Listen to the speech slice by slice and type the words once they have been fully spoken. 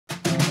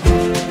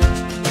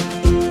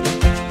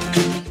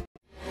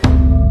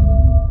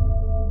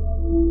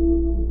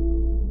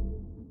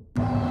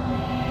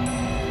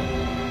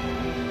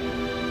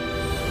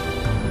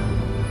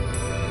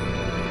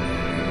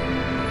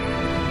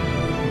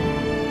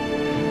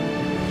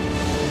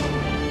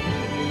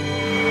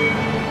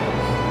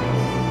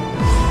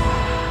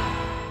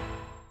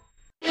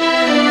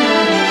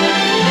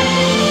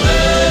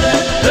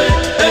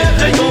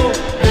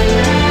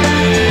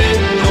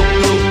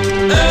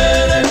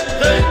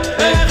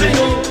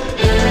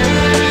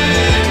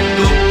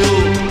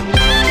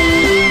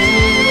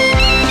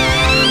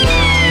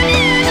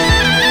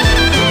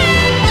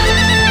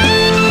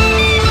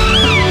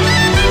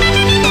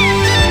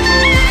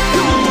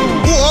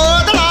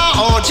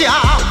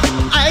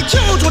哎，就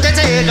住在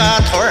这个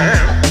屯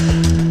儿，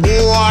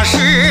我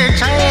是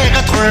这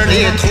个屯儿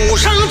里土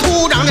生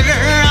土长的人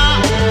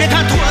啊。别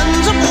看屯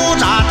子不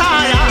咋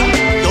大呀，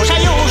有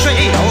山有水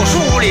有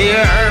树林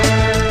儿，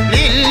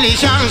邻里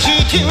乡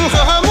亲挺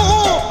和睦，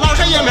老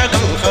少爷们更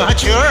合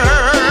群儿。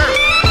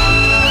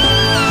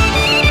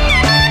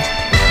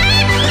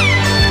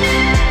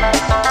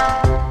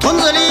屯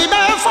子里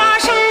边发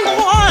生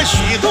过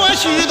许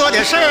多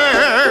的事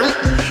儿，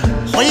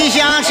回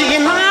想起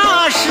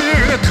那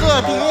是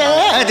特别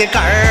的哏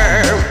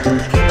儿。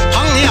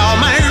朋友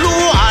们若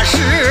是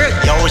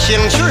有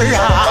兴趣啊，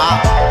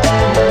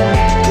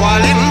我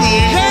领你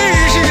认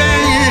识认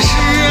识，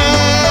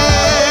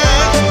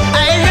哎，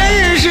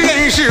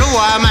认识我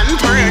们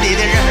屯里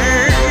的人儿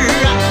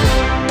啊。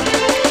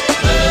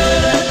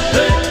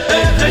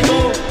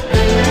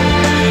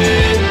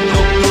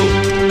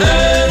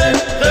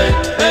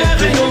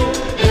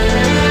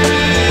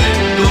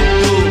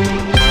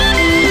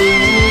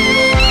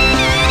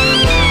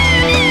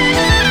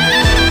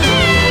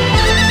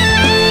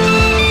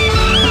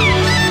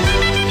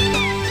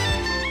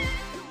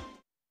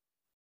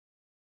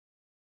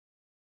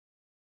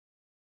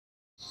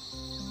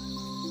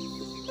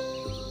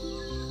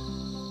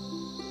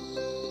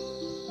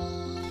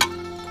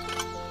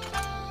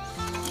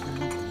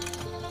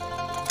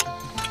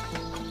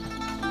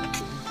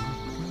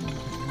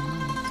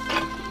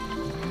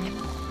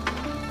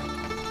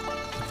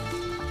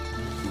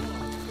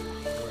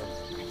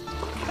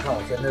看我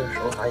现在这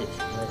手法也行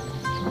了，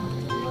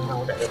你看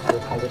我在这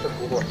拍的这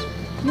不错。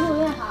于主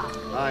任好。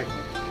哎，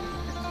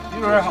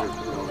于主任好。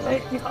哎，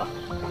你好，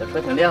这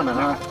车挺亮的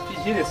啊，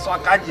必须得刷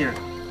干净。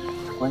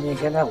关键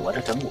现在我这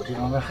整蛊这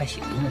方面还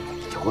行呢。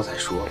以后再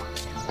说吧。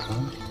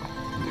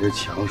你这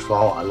墙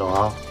刷完了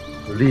啊，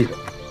就立着。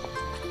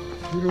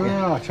于主任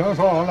啊，墙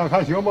刷完了，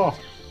看行不？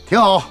挺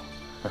好，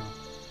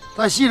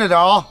再细着点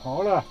啊。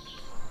好了。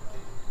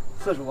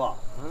四叔啊，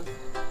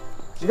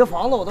你这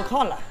房子我都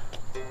看了，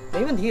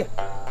没问题。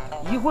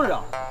一会儿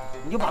啊，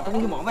你就把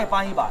东西往外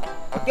搬一搬，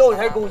调一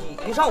台钩机，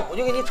一上午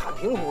就给你铲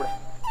平屋了。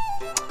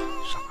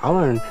啥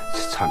玩意儿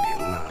铲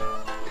平啊？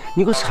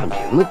你给我铲平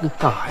那个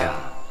干啥呀？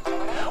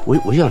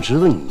我想知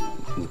道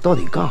你到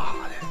底干啥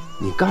的？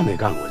你干没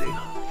干过这个？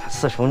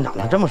四叔，你咋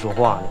能这么说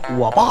话呢？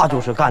我爸就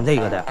是干这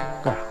个的。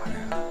干啥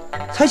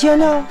的？拆迁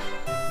呢？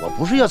我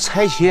不是要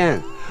拆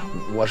迁，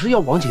我是要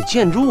往起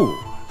建筑。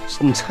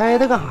你拆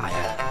它干啥呀？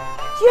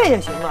建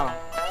也行啊。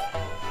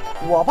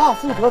我爸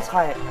负责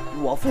拆，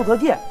我负责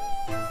建。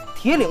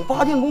铁岭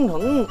八建工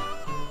程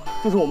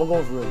就是我们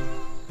公司的。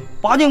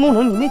八建工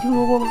程你没听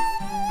说过吗？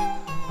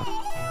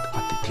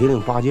铁岭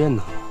八建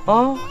呢？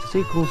啊，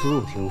这公司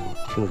我听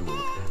说过，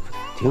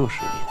挺有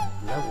实力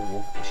的。来，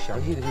我详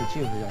细的给你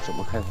介绍一下怎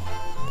么开发。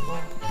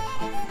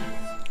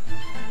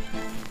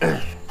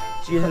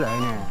接下来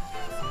呢，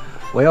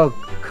我要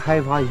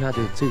开发一下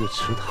这个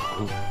池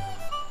塘。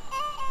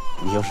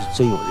你要是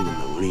真有这个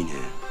能力呢，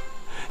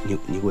你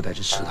给我在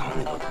这池塘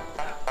里头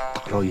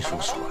打造一艘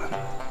船。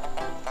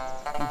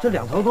你这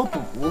两头都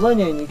堵着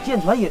呢，你建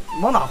船也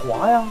往哪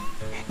划呀？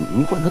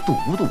你管它堵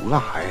不堵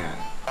干啥呀？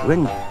我问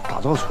你，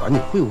打造船你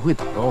会不会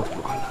打造就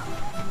完了？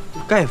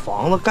盖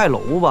房子盖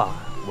楼吧，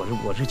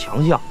我是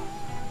强项。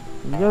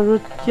你要说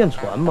建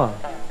船吧，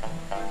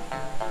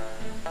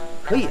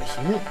可也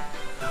行。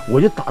我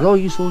就打造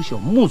一艘小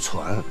木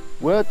船，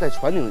我要在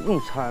船顶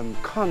用餐，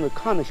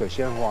看着小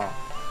鲜花，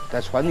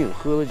在船顶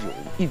喝着酒，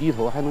一低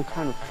头还能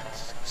看着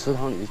池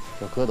塘里的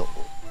小蝌蚪。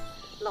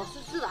老师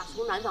自打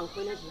从南方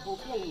回来之后，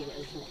变一人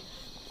似的，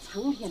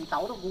成天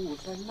叨叨咕咕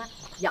说什么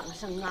养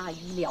生啊、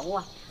医疗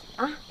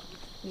啊，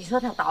你说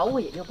他捣鼓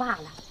也就罢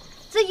了，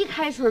这一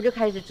开春就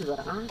开始折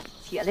腾啊，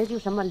起来就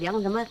什么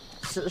量什么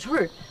尺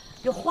寸，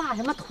又画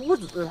什么图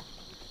纸，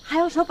还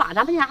要说把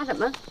咱们家怎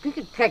么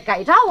给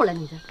改造了，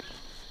你这。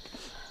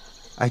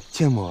哎，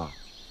建模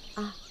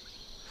啊，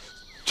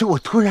这我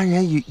突然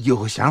间有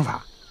个想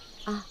法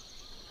啊，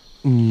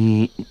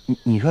你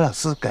说老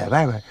师在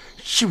外边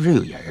是不是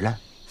有人了？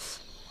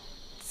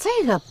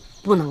这个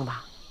不能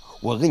吧？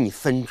我给你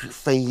分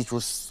析出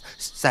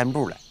3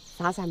步来。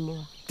啥3步？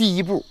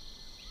第1步，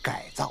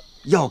改造，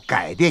要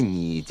改变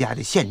你家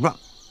的现状，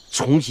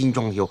重新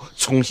装修，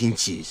重新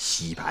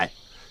洗牌。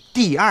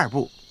第2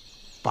步，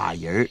把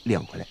人领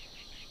回来。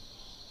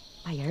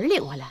把人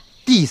领回来。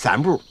第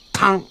3步，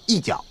嘡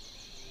一脚，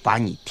把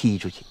你踢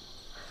出去。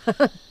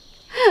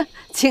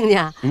亲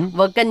家，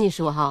我跟你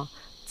说哈，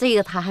这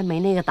个他还没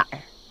那个胆儿，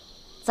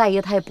再一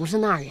个他也不是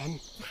那样人，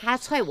他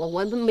踹我，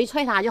我没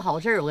踹他就好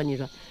事儿。我跟你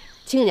说，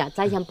亲家，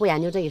咱先不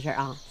研究这个事儿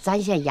啊，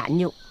咱先研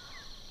究，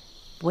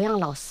不让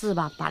老四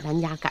吧把咱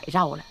家改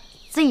造了。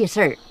这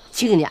事儿，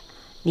亲家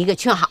你给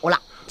劝好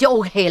了，就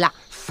OK 了。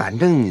反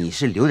正你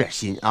是留点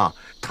心啊，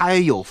他要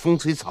有风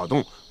吹草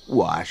动，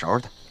我收拾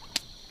他。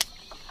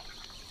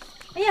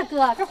哎呀，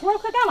哥，这活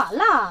快干完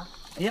了。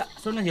哎呀，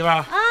孙子媳妇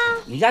啊，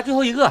你家最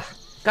后一个，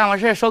干完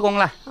事收工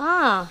了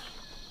啊。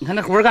你看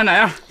那活干咋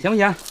样，行不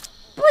行？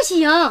不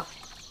行，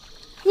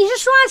你是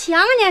刷墙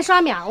啊，你还刷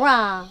苗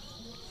啊？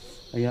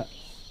哎呀，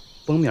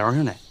崩苗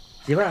上了。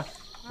媳妇儿，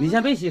你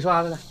先别洗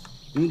刷子了，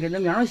你给那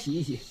苗洗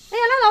一洗。哎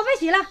呀，拉倒，别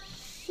洗了，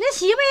那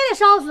洗不也得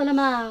烧死了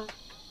吗？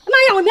妈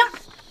呀，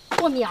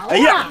我苗啊！哎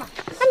呀，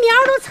那苗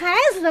都踩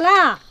死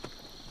了。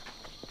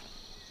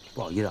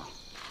不好意思啊，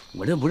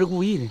我这不是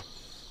故意的。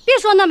别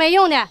说那没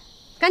用的，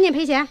赶紧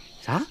赔钱。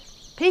啥？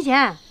赔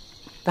钱？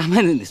大妹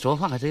子，你说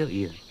话可真有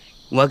意思。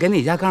我给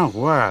你家干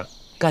活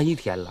干1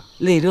天了，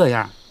累这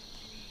样，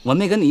我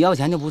没跟你要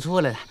钱就不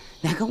错了，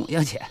你还跟我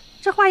要钱？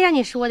这话让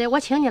你说的，我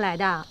请你来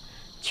的。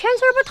全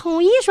村不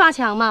统一刷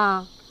墙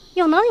吗？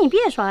有能你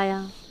别刷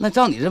呀。那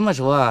照你这么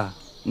说，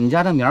你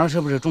家这苗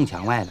是不是种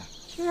墙外了？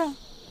是啊。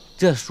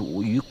这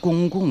属于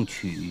公共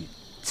区域，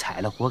踩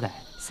了活该。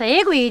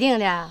谁规定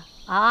的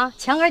啊？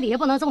墙根底下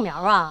不能种苗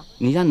啊？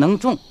你要能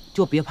种，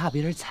就别怕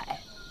别人踩。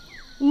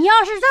你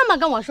要是这么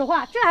跟我说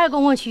话，这还是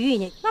公共区域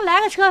呢？那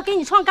来个车给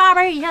你撞嘎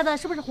嘣一下子，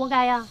是不是活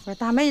该呀？不是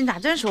大妹，你咋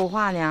这说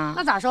话呢？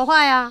那咋说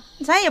话呀？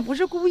咱也不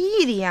是故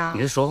意的呀。你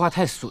这说话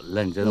太损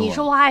了，你知道吗？你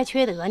说话还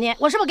缺德呢？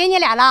我是不是给你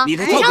脸了？你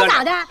想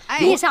咋的？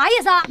你啥意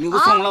思？你给我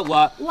松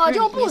了我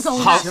就不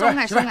松开。松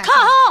开，松开，靠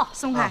后，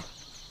松开。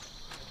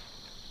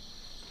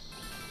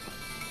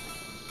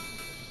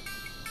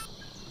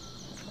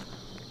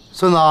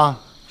孙子，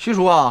徐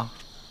叔啊，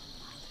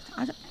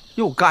咋整？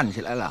又干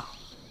起来了。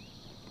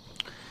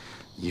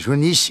你说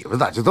你媳妇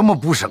咋就这么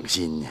不省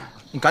心呢？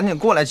你赶紧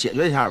过来解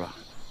决一下吧。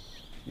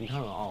你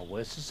看看啊，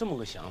我是这么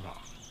个想法，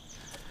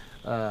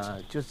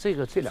就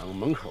这两个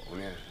门口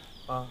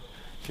呢，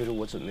就是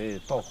我准备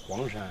到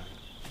黄山，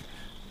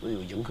不是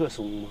有迎客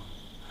松吗？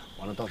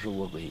完了，到时候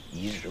我给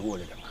移植过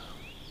来2棵。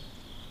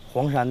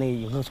黄山那个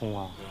迎客松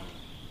啊，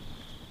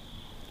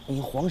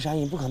你黄山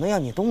也不可能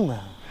让你动啊。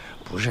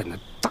不是，那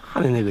大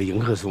的那个迎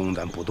客松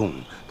咱不动，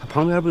它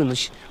旁边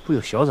不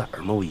有小崽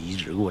儿吗？我移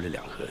植过来2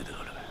棵就得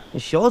了呗。那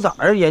小崽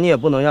儿人家也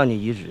不能让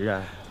你移植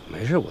啊。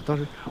没事，我倒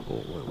是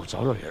我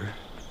找人。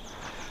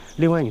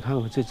另外，你看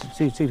看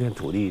这片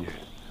土地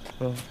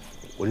呢，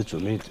我就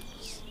准备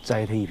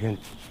栽它一片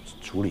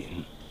竹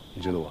林，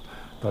你知道吧？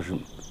倒是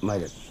卖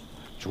点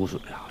竹笋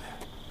啥的。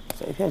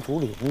这片竹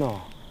林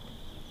呢，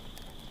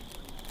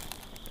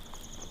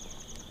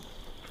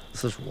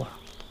四叔啊，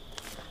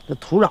这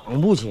土壤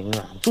不行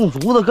啊，种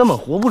竹子根本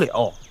活不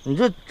了。你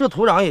这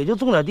土壤也就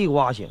种点地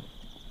瓜行。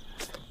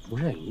不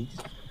是你，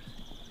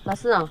老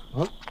四啊，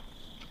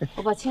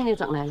我把庆庆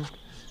整来了。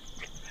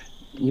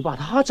你把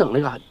他整来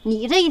干啥？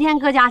你这一天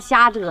搁家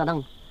瞎折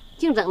腾，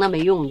净整那没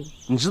用的。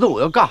你知道我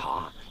要干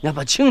啥？你要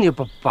把庆庆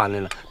搬来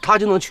了，他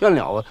就能劝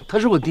了啊？他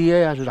是我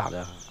爹呀，是咋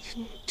的？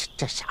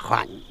这啥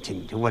话？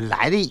你这我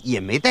来的也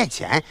没带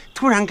钱，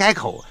突然改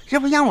口，这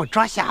不让我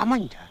抓瞎吗？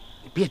你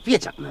这别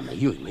整那没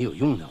有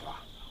用的话。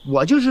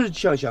我就是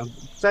想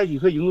栽几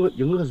棵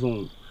迎客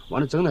松，完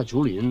了整点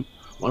竹林，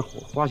完了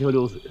花桥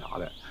流水啥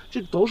的，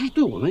这都是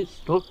对我们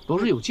都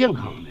是有健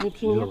康的。你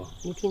听听，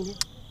你听听。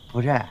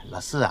不是老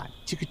四啊，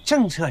这个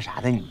政策啥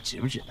的你知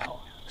不知道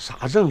啊？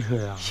啥政策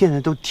呀？现在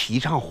都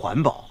提倡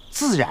环保，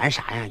自然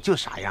啥样就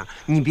啥样，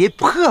你别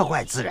破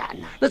坏自然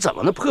呐。那怎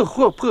么能破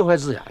坏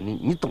自然呢？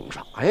你懂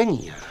啥呀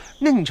你呀？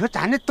那你说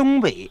咱这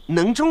东北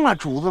能种了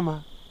竹子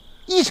吗？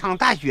一场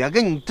大雪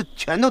给你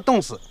全都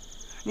冻死，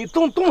你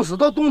冻死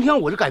到冬天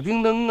我就改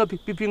冰灯啊，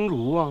冰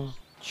竹啊。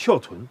翘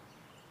臀，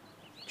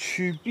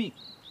曲臂，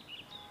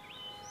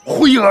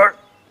挥杆。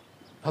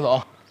他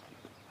走。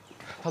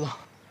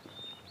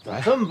咋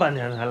这么半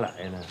天才来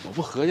呢？我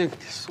不合计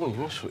送你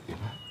瓶水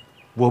吗？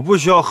我不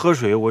需要喝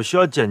水，我需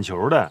要捡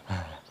球的。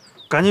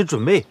赶紧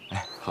准备。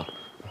好。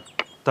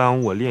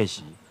耽误我练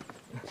习。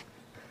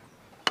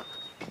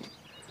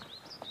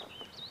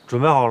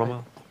准备好了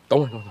吗？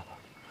等会儿。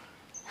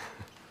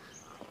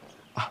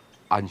啊，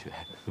安全。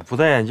不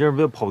戴眼镜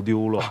别跑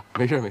丢了。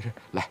没事，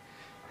来。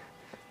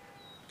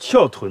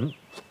翘臀，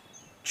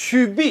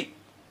曲臂。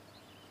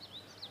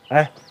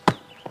哎，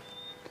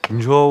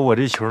你说我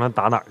这球能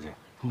打哪儿去？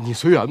你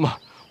随缘吧，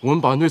我们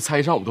保安队猜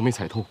一上午都没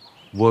猜透。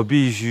我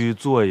必须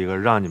做一个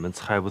让你们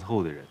猜不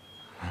透的人。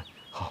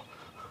好，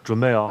准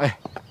备啊！哎，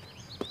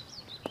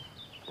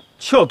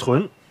翘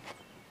臀，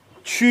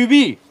曲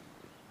臂，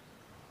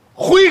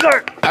挥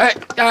杆。哎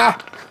呀，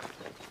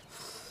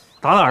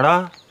打哪儿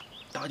的？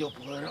打脚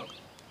脖子上。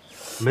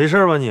没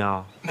事吧你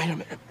啊？没事。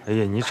哎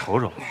呀，你瞅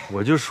瞅，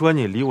我就说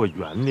你离我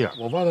远点。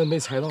我万万没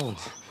猜到呢，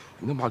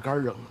你能把杆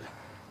扔了。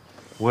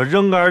我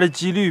扔杆的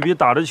几率比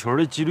打着球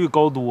的几率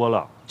高多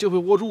了。这回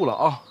握住了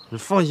啊！你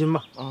放心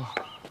吧。啊，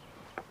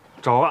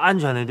找个安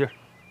全的地儿。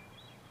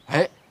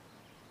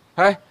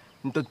哎，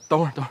你等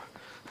会儿，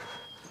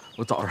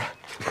我找着。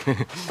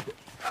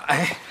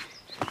哎，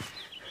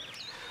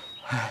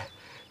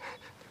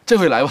这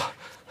回来吧。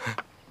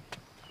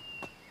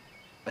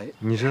哎，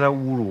你是在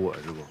侮辱我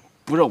是不？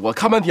不是，我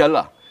看半天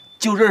了，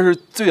就这是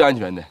最安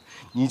全的，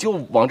你就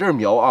往这儿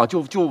瞄啊，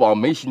就往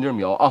眉心这儿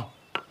瞄啊，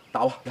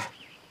打吧，来。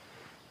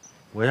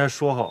我先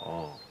说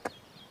好，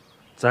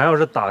咱要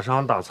是打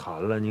伤打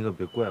残了，你可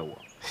别怪我。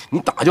你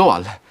打就完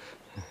了。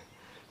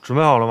准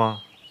备好了吗？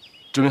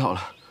准备好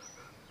了。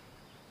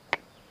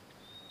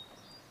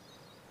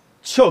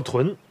翘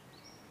臀，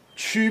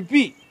曲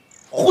臂，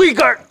挥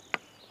杆。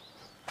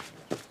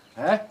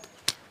哎，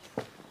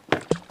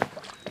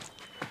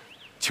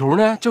球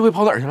呢？这回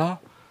跑哪儿去了？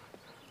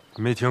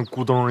没听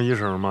咕咚一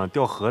声吗？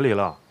掉河里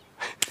了。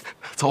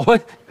走吧，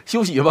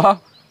休息吧。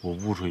我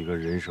悟出一个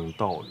人生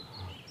道理，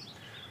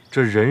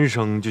这人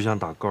生就像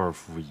打高尔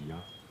夫一样。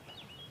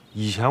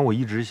以前我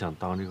一直想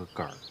当这个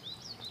杆儿，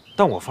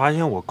但我发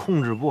现我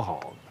控制不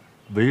好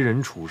为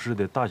人处事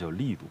的大小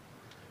力度。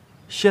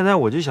现在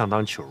我就想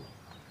当球，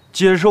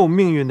接受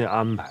命运的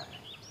安排。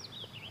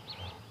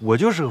我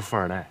就是个富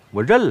二代，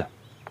我认了，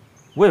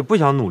我也不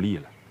想努力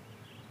了。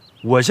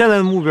我现在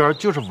的目标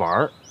就是玩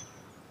儿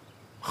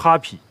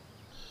，happy。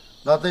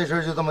那这事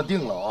儿就这么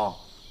定了啊！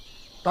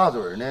大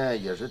嘴呢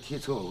也是替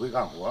村委会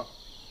干活，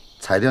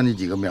采掉那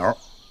几个苗，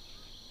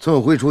村委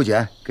会出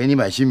钱给你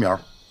买新苗，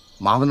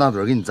麻烦大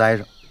嘴给你栽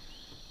上。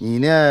你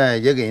呢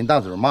也给人大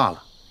嘴骂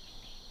了，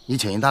你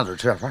请人大嘴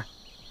吃点饭。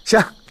行，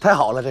太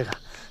好了，这个。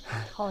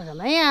好什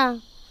么呀？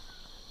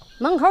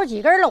门口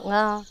几根垄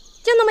啊，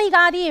就那么一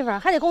嘎地方，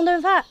还得供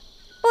顿饭，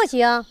不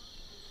行。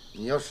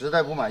你要实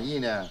在不满意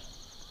呢，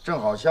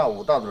正好下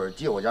午大嘴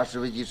借我家施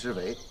肥机施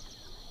肥，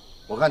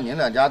我看你们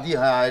两家地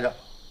还挨着。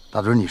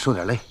大嘴你受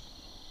点累，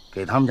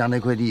给他们家那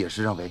块地也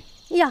施上肥。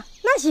呀，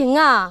那行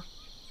啊。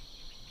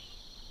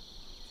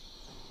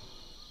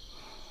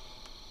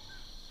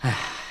哎，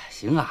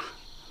行啊，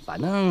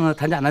反正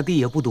他家那地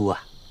也不多，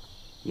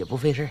也不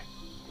费事。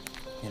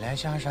你来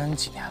象牙山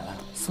几年了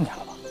？4年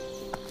了吧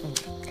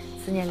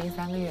？4年零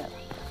3个月了。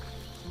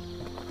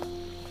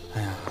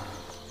哎呀，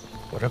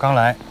我这刚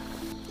来，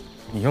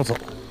你又走，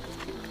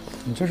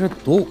你这是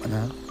躲我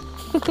呢？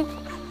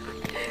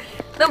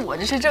那我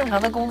这是正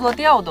常的工作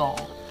调动。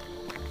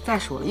再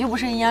说了，又不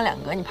是1阳2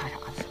隔，你怕啥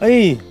呢？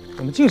哎，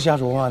怎么净瞎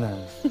说话呢？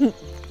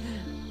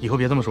以后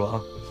别这么说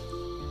啊。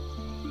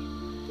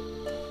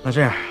那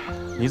这样，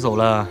你走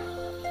了，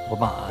我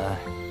把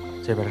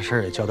这边的事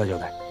儿也交代交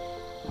代，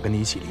我跟你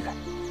一起离开。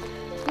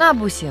那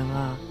不行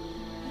啊！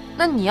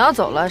那你要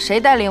走了，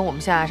谁带领我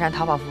们象牙山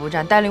淘宝服务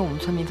站，带领我们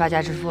村民发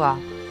家致富啊？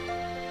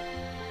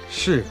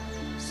是，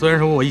虽然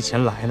说我以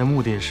前来的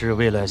目的是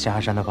为了象牙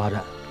山的发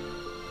展，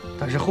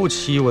但是后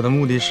期我的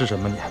目的是什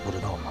么，你还不知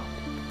道吗？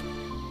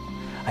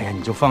哎呀，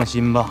你就放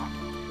心吧，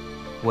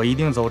我一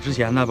定走之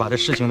前呢，把这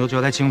事情都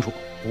交代清楚，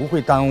不会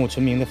耽误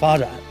村民的发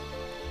展，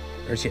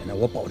而且呢，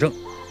我保证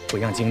会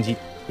让经济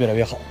越来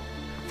越好。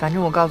反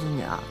正我告诉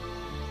你啊，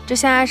这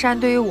象牙山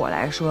对于我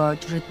来说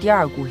就是第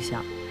2故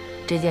乡，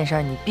这件事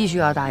儿你必须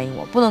要答应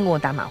我，不能跟我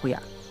打马虎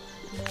眼。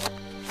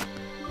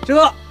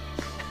这，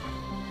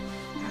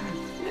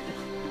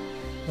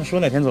那说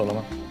哪天走了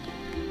吗？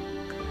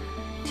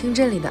听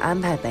镇里的安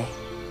排呗。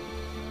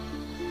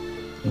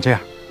你这样，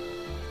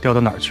调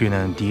到哪儿去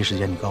呢？第一时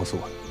间你告诉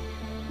我，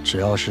只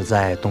要是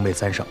在东北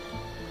3省，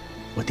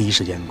我第一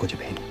时间过去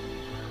陪你。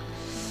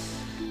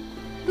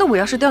那我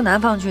要是调南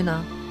方去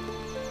呢？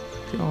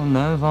调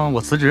南方，我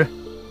辞职，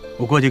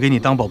我过去给你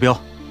当保镖、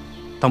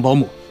当保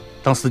姆、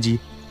当司机，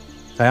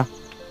咋样？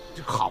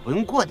这好不容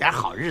易过点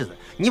好日子，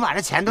你把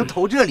这钱都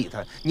投这里头，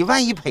你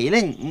万一赔了，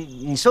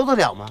你受得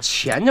了吗？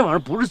钱这玩意儿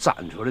不是攒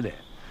出来的，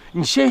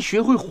你先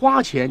学会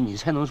花钱，你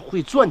才能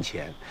会赚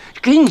钱。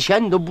给你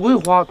钱你都不会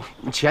花，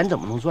你钱怎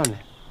么能赚呢？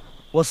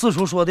我四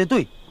叔说的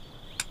对。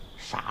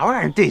啥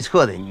玩意儿对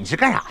错的？你是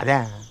干啥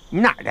的？你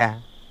哪儿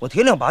的？我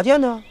铁岭拔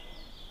剑的。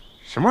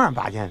什么玩意儿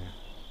拔剑的？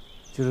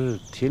就是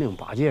铁岭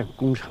拔剑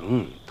工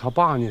程，他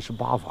爸呢是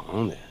扒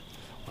房的，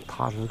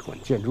他是管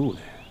建筑的，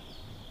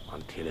完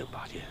了铁岭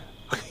拔剑。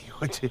哎呦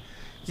我这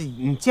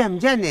你见不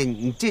见的？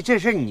你这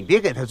事儿你别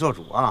给他做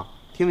主啊，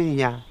听没听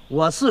见？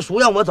我四叔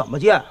让我怎么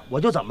见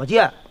我就怎么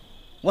见，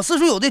我四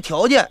叔有这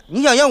条件，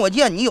你想让我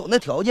见，你有那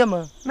条件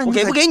吗？那我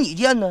给不给你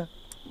见呢？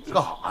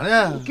干啥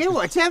呢？给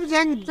我见不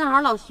见？你正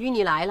好老徐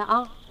你来了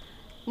啊！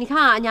你看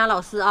俺家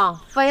老四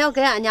啊，非要给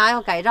俺家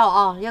要改造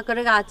啊，要搁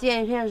这嘎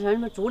建一片什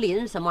么竹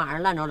林什么玩意儿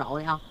乱糟糟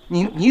的啊！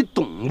你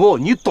懂不？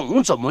你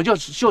懂怎么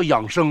叫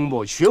养生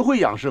不？学会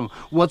养生。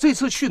我这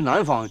次去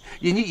南方，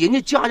人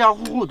家家家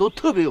户户都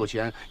特别有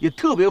钱，也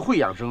特别会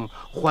养生，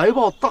怀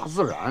抱大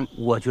自然。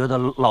我觉得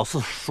老四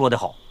说得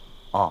好，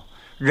啊，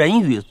人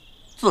与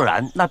自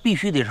然那必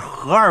须得是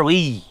合二为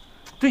一。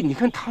对，你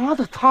看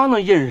他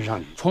能认识上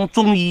你。从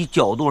中医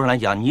角度上来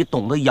讲，你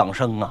懂得养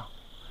生啊。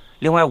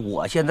另外，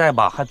我现在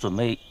吧还准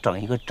备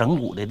整一个整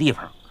蛊的地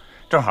方，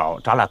正好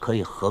咱俩可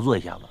以合作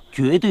一下子，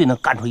绝对能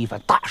干出一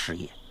番大事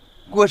业。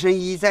郭神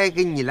医再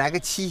给你来个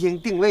7星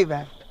定位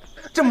呗，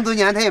这么多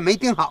年他也没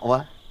定好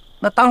啊。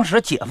那当时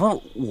姐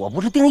夫我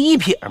不是定1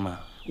撇吗？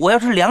我要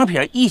是2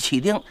撇一起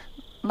定，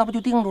那不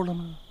就定住了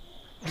吗？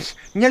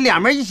你要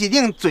两边一起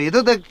定，嘴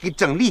都得给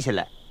整立起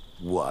来。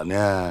我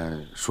呢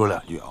说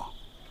2句啊，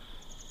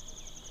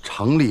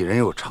城里人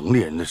有城里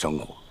人的生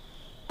活，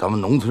咱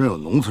们农村有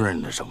农村人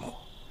的生活。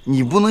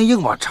你不能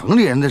硬把城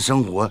里人的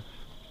生活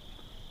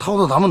套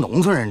到咱们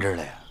农村人这儿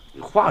来呀！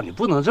话你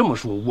不能这么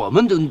说，我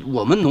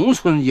们农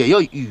村也要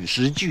与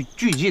时俱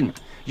进，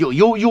有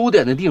优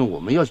点的地方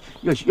我们要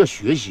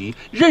学习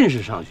认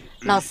识上去。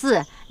老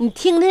四，你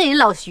听听人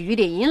老徐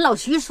的，人老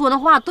徐说的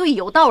话对，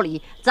有道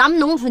理。咱们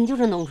农村就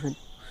是农村。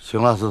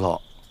行了，四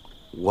嫂，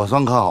我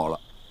算看好了，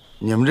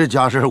你们这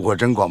家事我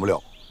真管不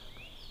了。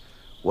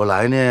我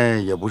来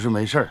呢也不是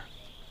没事儿，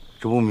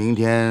这不明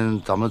天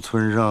咱们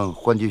村上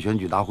换届选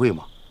举大会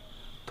嘛，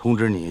通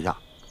知你一下，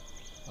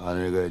啊，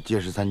这个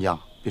届时参加，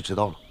别迟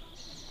到了。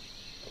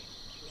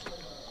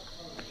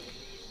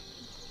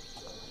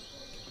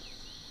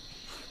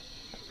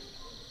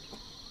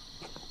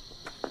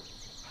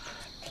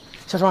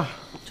小双，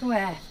钟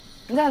伟，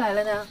你咋来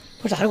了呢？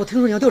不咋的，我听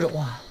说你要调走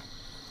啊。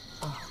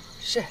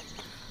是，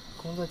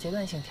工作阶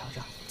段性调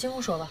整。进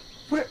屋说吧。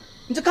不是，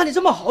你这干的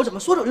这么好，怎么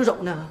说走就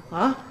走呢？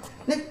啊，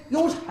那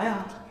用啥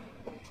呀？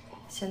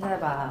现在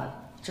吧，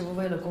这不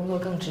为了工作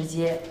更直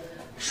接，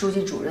书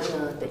记主任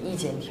呢得意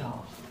见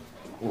挑，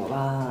我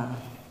吧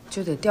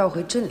就得调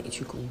回镇里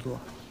去工作。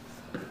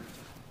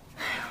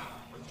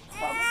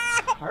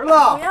儿子，不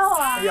要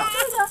啊！哎呀，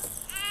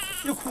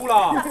又哭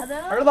了。咋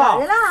的？儿子，咋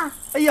的了？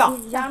哎呀，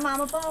你让妈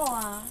妈抱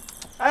啊！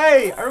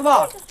哎，儿子，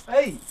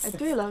哎，哎，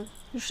对了，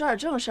你说点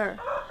正事儿。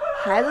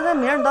孩子的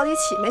名你到底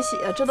起没起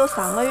啊？这都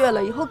3个月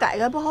了，以后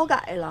改不好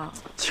改了。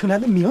青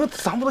莲的名字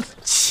咱不都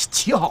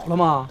起好了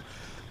吗？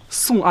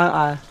宋安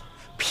安，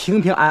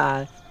平平安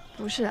安。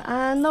不是，安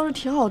安倒是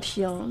挺好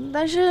听，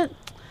但是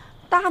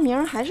大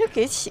名还是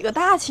给起个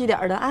大气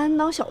点的，安安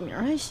当小名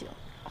还行。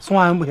宋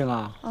安安不行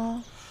啊？啊，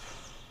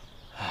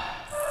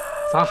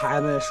咱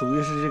孩子属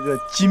于是这个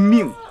金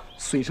命，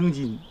水生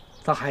金，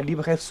咱孩子离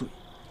不开水。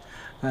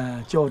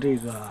叫这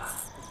个，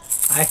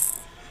哎，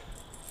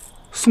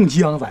宋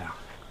江咋样？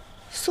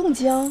宋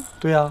江？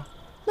对呀、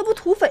那不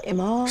土匪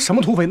吗？什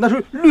么土匪？那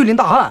是绿林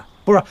大汉，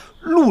不是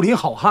绿林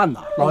好汉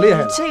呐，老厉害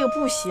了。这个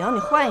不行，你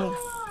换一个。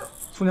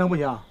宋江不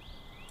行，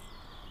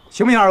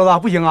行不行，儿子？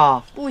不行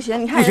啊？不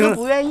行，你看人都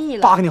不愿意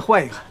了。爸给你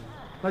换一个，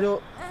那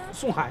就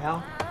宋海呀、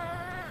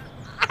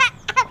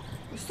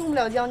你宋不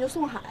了江就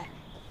宋海，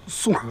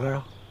宋河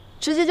啊，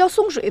直接叫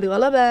宋水得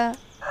了呗。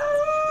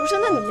不是，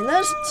那你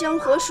那是江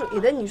河水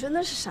的，你说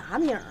那是啥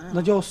名啊？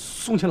那叫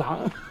宋七郎。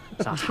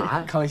啥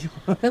呀？开玩笑。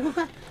快快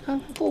快，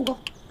够不够？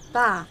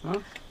爸，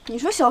你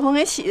说小峰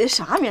给起的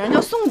啥名叫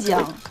宋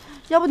江？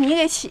要不你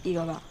给起一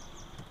个吧？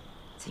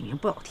这名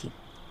不好听。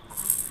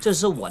这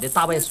是我的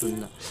大外孙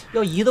子，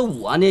要依着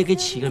我呢给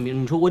起个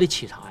名，你说我得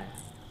起啥呀？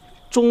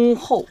忠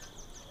厚、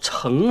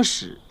诚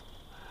实，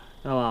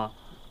知道吧？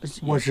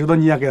我知道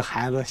你也给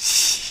孩子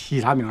起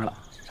啥名了。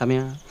啥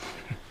名啊？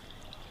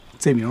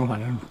这名反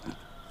正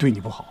对你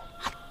不好。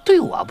对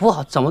我不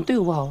好？怎么对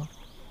我不好啊？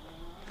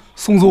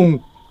宋宗。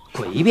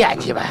滚一边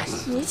去呗！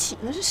你起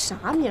那是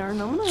啥名？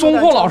能不能？忠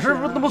厚老实，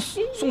那不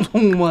宋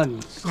聪吗？你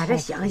再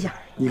想想。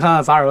你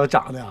看咱儿子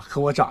长得呀，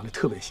和我长得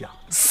特别像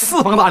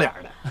，4方大脸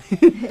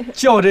的，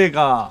叫这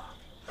个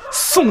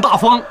宋大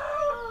方。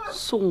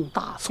宋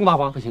大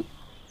方不行。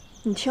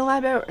你听外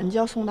边有人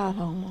叫宋大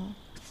方吗？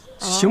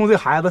形容这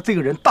孩子这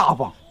个人大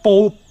方，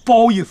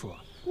包意思。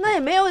那也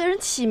没有人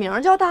起名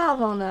叫大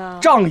方的。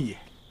仗义，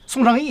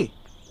宋仗义。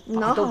你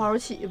能好好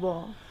起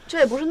不？这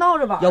也不是闹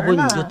着玩的。要不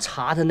你就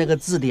查他那个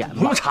字典吧。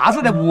不用查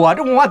字典，我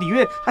这文化底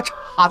蕴还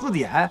查字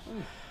典。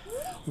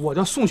我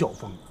叫宋晓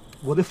峰，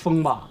我的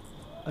峰吧，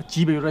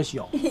级别有点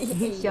小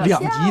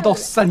，2级到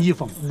3级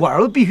峰。我儿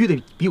子必须得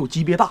比我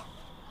级别大，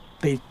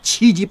得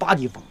7级8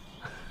级峰，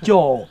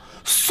叫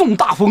宋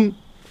大峰。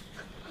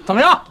怎么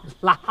样？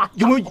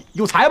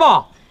有才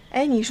吧？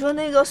哎，你说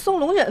那个宋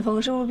龙卷风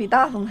是不是比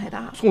大风还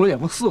大？宋龙卷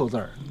风4个字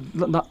儿，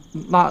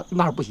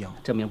那是不行，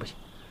这名不行。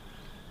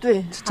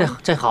对，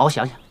再好好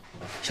想想。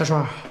小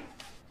双，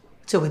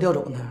这回调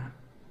走呢，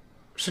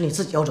是你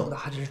自己要走的，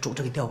还是组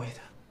织给调回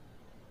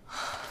的？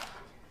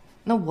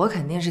那我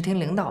肯定是听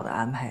领导的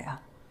安排呀。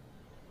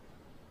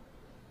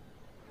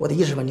我的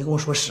意思吧，你跟我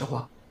说实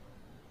话，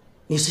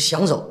你是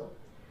想走，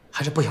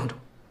还是不想走？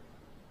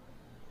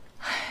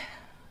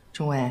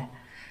钟伟，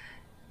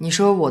你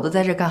说我都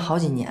在这干好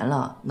几年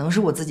了，能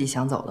是我自己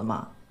想走的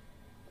吗？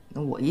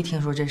那我一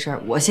听说这事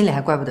儿，我心里还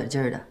怪不得劲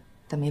儿的。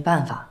但没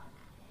办法，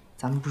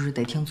咱们不是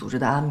得听组织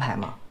的安排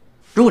吗？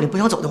如果你不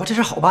想走的话，这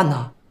事好办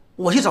呐。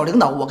我去找领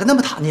导，我跟他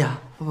们谈去。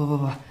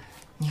不，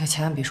你可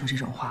千万别说这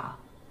种话。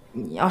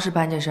你要是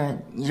办这事儿，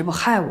你这不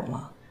害我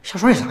吗？小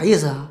双，你啥意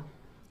思啊？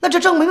那这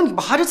证明你不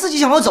还是自己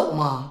想要走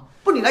吗？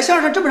不，你来象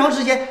牙山这么长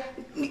时间，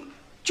你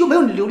就没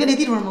有你留恋的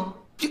地方吗？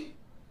就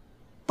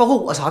包括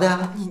我啥的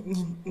呀？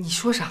你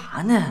说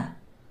啥呢？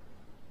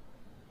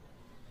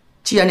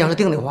既然你要是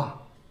定的话，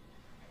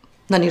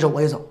那你走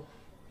我也走。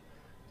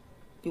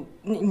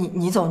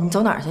你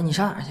走哪儿去？你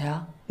上哪儿去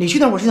啊？你去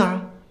哪儿我去哪儿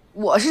啊？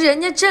我是人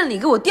家镇里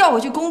给我调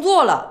回去工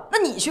作了，那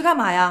你去干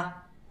嘛呀？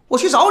我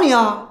去找你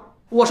啊！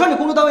我上你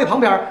工作单位旁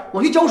边，我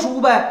去教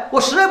书呗。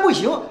我实在不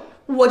行，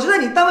我就在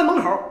你单位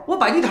门口，我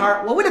摆地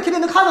摊，我为了天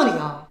天能看到你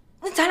啊。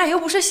那咱俩又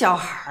不是小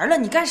孩了，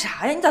你干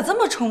啥呀？你咋这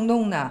么冲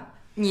动呢？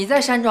你在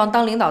山庄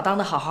当领导当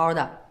得好好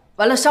的，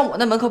完了上我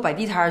那门口摆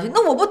地摊去，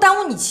那我不耽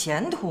误你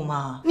前途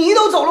吗？你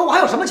都走了，我还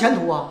有什么前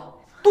途啊？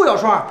杜小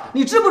双，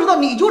你知不知道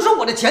你就是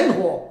我的前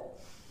途？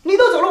你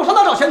都走了，我上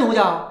哪找前途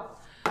去？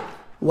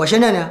我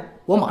现在呢，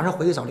我马上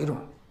回去找李总，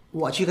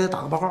我去给他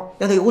打个报告，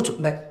让他有个准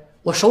备。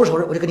我收拾收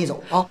拾，我就跟你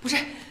走啊。不是，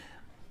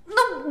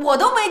那我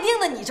都没定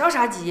呢，你着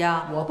啥急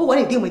呀？我不管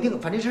你定没定，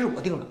反正这是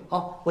我定了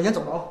啊。我先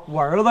走了啊。我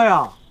儿子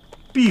呀，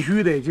必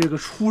须得这个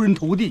出人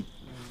头地，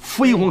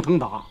飞黄腾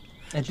达。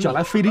将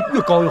来飞得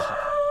越高越好。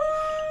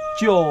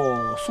叫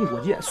送火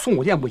箭，送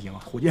火箭不行，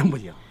火箭不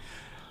行。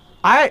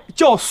哎，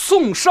叫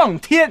送上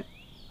天。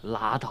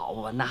拉倒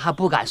吧，那还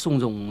不敢送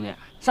终呢，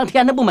上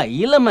天那不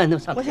没了吗？那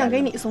上我想给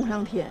你送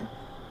上天。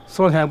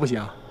送上天不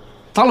行，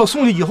咱老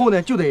送去以后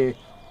呢，就得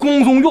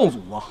光宗耀祖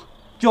啊，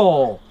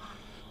叫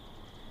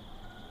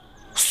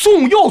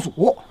宋耀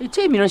祖。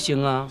这名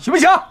行啊，行不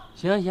行？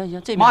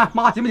行，这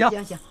妈行不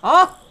行？行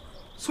啊，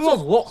宋耀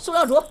祖，宋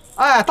耀祖，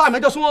哎，大名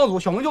叫宋耀祖，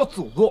小名叫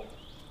祖宗，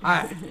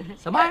哎，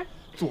什么玩意儿？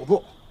祖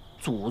宗，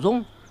祖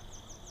宗，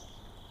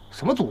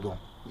什么祖宗？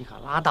你可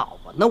拉倒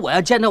吧！那我要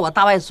见到我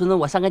大外孙子，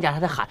我上跟前还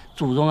得喊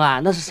祖宗啊，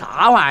那是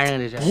啥玩意儿啊？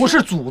这是不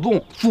是祖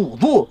宗？祖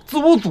宗，字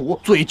母祖，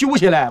嘴揪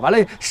起来，完了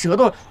舌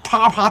头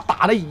啪啪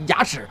打了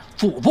牙齿，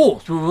祖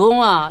宗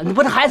啊！你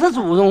不是还是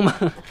祖宗吗？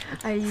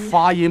哎呀，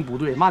发音不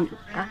对，妈你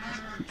啊，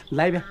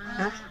来一遍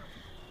啊，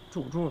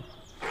祖宗，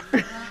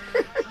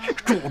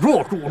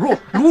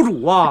卤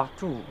煮啊，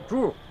祖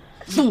宗，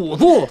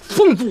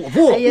宋祖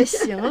宗。哎呀，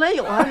行了，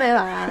有完没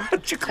完？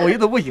这口音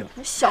都不行。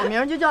小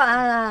名就叫安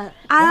安，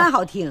安安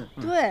好听。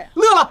对，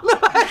乐了，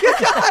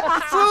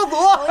宋耀祖，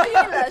同意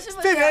了，是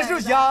不是？这名是不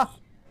是行？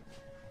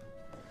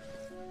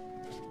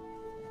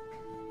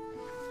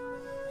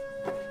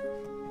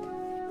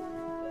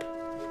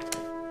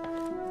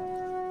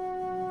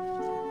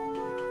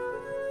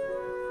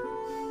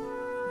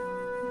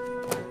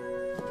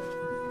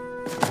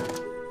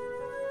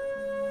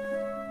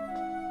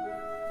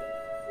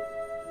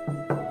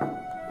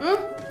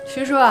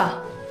徐叔，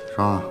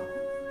啥？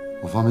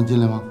我方便进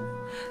来吗？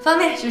方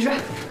便，徐叔，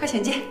快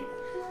请进，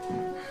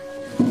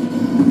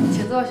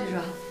请坐，徐叔。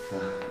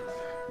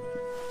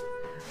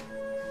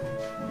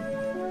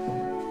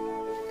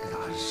干啥？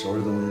收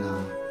拾东西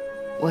呢？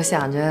我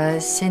想着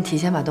先提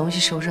前把东西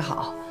收拾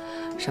好，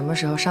什么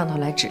时候上头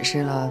来指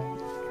示了，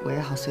我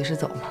也好随时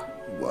走嘛。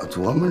我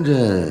琢磨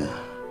着，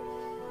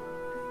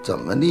怎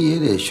么的也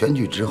得选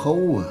举之后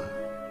啊。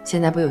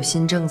现在不有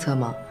新政策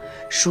吗？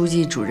书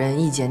记主任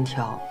一肩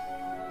挑。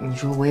你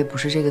说我也不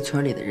是这个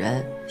村里的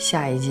人，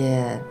下一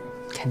届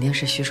肯定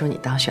是徐叔你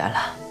当选了。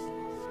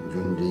你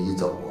说你这一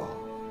走啊，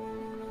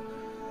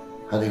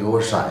还得给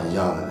我闪一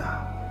下子呢。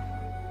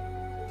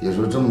别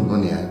说这么多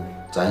年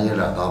咱也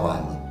俩搭班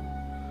子，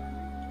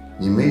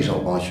你没少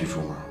帮徐叔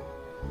忙。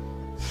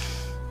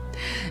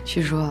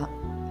徐叔，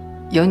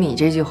有你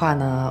这句话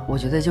呢，我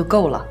觉得就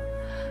够了，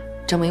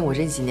证明我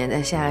这几年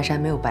在象牙山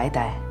没有白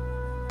待。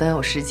等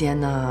有时间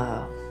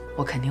呢，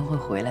我肯定会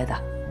回来的。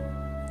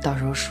到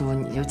时候叔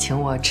你就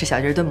请我吃小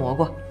鸡炖蘑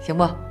菇，行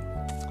不？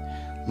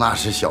那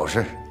是小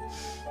事，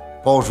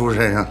包叔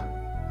身上了。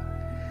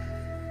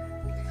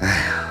哎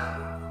呀，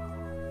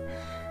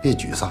别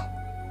沮丧，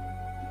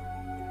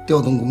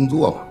调动工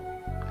作吧，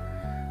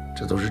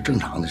这都是正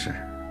常的事儿。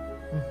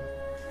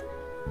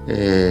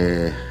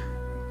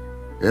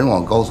人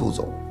往高处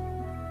走，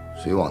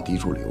水往低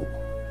处流。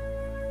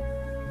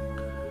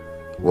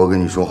我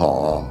跟你说好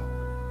啊，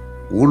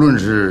无论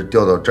是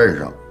调到镇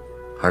上，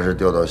还是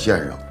调到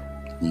县上，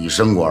你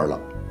升官了，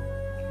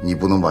你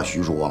不能把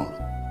徐叔忘了，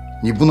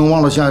你不能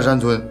忘了象牙山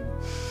村。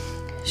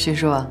徐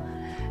叔，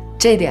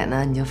这点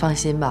呢你就放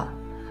心吧，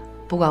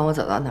不管我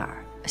走到哪儿，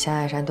象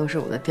牙山都是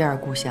我的第二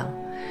故乡，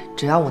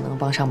只要我能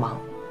帮上忙，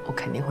我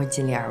肯定会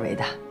尽力而为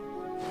的。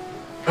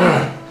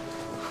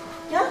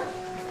呀，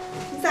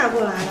你咋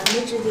过来了？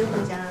没直接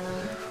回家呢？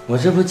我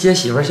这不接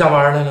媳妇下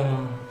班来了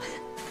吗？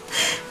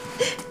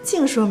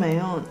净说没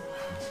用。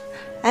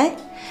哎，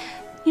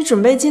你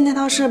准备进那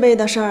套设备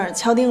的事儿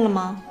敲定了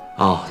吗？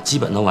基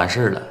本都完事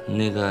儿了。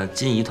那个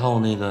进一套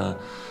那个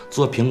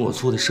做苹果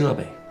醋的设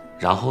备，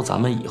然后咱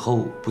们以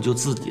后不就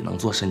自己能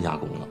做深加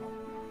工了吗？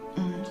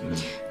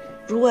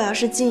如果要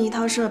是进一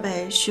套设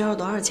备，需要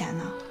多少钱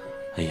呢？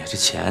哎呀，这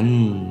钱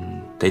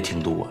得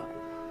挺多。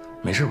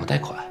没事，我贷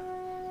款。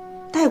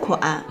贷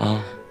款？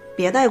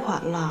别贷款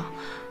了，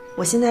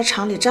我现在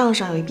厂里账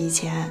上有一笔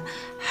钱，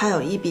还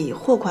有一笔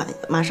货款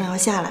马上要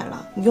下来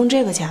了，你用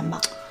这个钱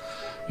吧。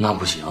那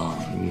不行，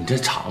你这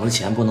厂子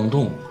钱不能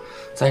动。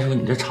再说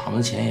你这厂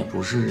子钱也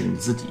不是你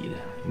自己的，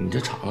你这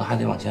厂子还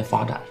得往前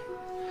发展。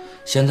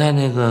现在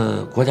那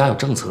个国家有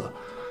政策，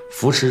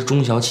扶持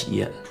中小企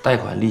业，贷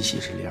款利息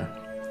是0。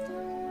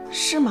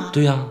是吗？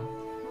对呀。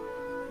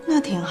那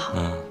挺好。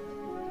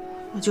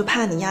我就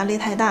怕你压力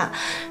太大，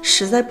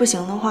实在不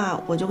行的话，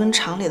我就跟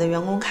厂里的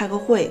员工开个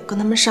会，跟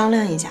他们商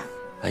量一下。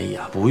哎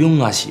呀，不用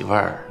啊，媳妇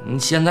儿，你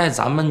现在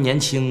咱们年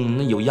轻，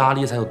那有压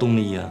力才有动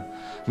力呀。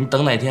你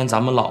等哪天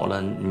咱们老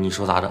了，你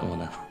说咋整吧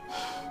呢？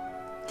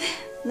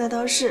那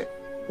倒是，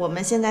我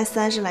们现在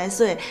30来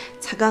岁，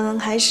才刚刚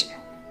开始。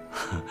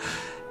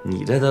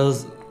你这都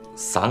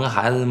3个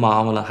孩子的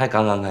妈妈了，还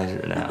刚刚开始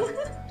呢。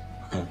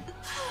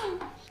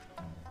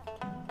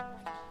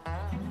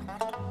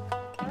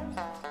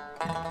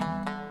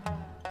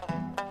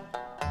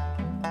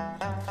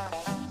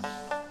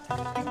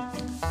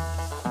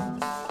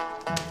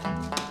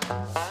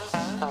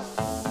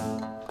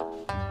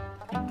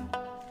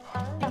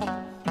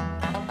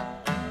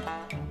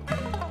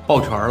抱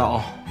拳了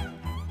啊！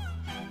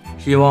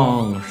希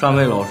望3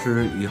位老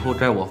师以后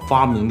在我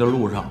发明的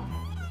路上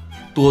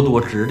多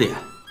多指点，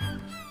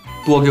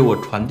多给我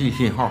传递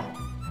信号，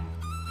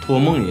托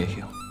梦也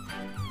行。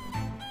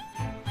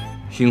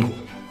辛苦，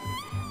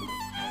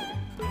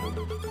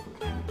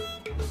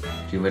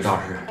几位大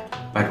师，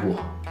拜托。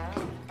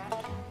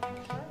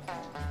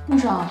木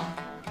生，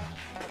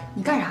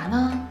你干啥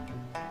呢？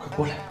快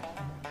过来！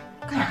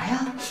干啥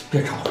呀？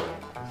别吵，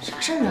啥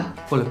事儿啊？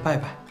过来拜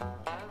拜。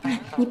不是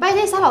你拜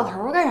这仨老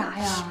头儿干啥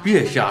呀？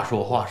别瞎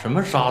说话，什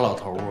么仨老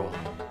头啊？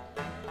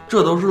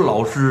这都是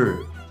老师，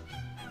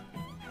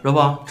知道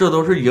吧？这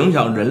都是影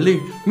响人类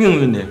命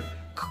运的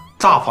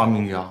大发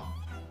明家。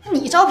那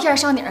你照片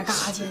上顶上干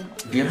啥去？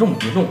别动，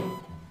别动！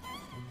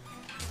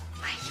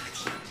哎呦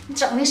天，你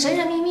整的神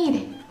神秘秘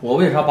的。我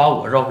为啥把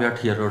我照片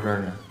贴到这儿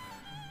呢？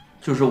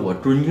就是我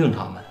尊敬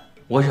他们，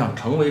我想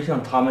成为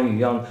像他们一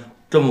样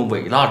这么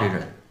伟大的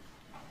人。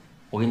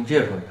我给你介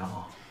绍一下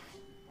啊，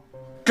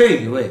这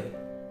一位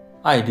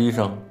爱迪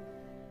生，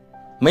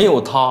没有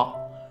他，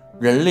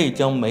人类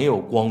将没有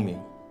光明，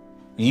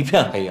一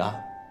片黑暗。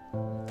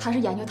他是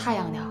研究太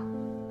阳的。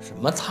什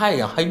么太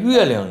阳还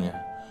月亮呢？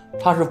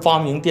他是发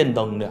明电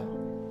灯的。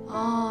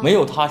哦。没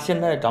有他，现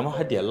在咱们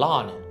还点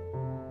蜡呢。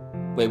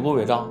伟不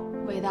伟大？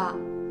伟大。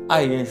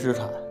爱因斯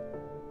坦，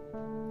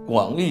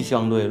广义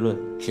相对论、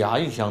狭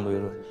义相对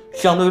论。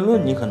相对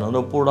论你可能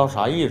都不知道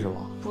啥意思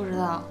吧？不知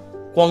道。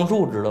光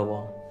速知道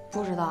不？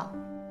不知道。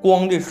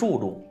光的速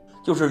度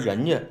就是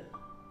人家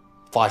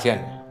发现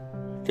的，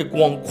这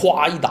光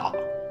咵一打，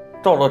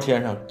照到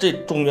天上，这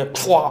中间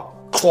歘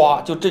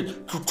歘就这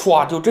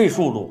歘就这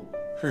速度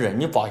是人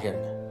家发现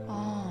的。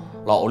哦，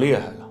老厉害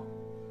了。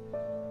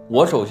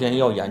我首先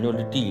要研究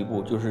的第一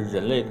步就是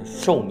人类的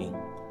寿命，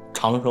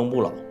长生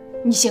不老。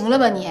你行了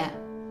吧你？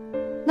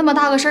那么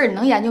大个事儿你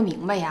能研究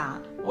明白呀？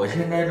我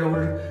现在这不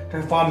是在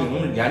发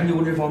明研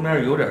究这方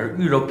面有点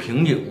遇到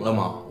瓶颈了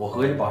吗？我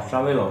合计把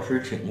3位老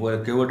师请过来，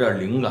给我点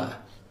灵感。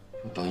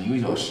等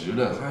1个小时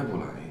了还不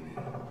来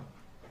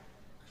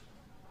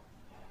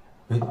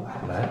呢？哎，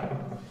来。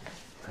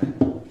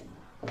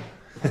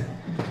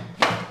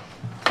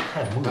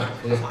看什么感？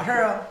啥事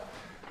儿啊？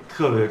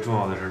特别重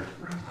要的事儿，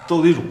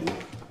斗地主。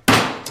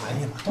哎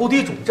呀妈，斗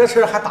地主这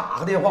事儿还打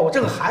个电话，我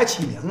正给孩子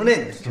起名呢。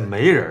这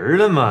没人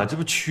了吗？这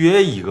不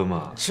缺一个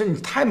吗？是你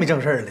太没正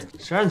事儿了。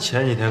谁让你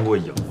前几天给我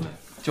赢了？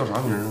叫啥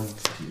名啊？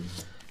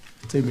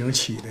这名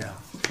起的呀，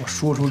我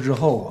说出之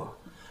后啊，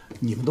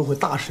你们都会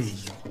大吃一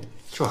惊。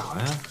叫啥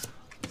呀？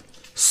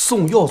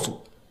宋耀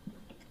祖，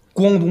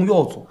光东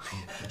耀祖，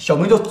小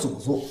名叫祖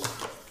祖。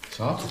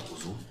啥祖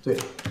祖？对，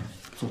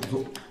祖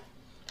祖。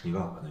你干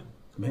啥呢？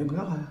没干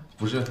啥呀？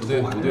不是，不对，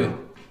不对。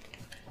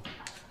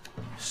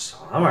啥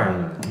玩意儿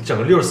啊？你整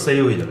个溜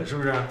塞回去了是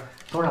不是？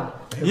董事长。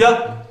呀，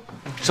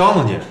张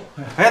总监，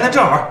哎，那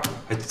正好，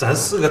哎，咱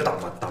4个打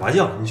麻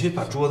将，你去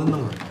把桌子弄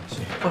上。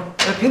不，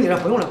平底上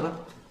不用了，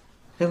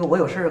那个我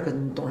有事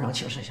跟董事长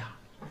请示一下。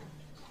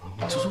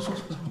走。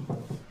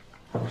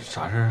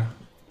啥事啊？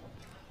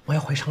我要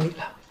回城里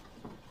了。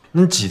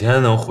你几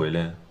天能回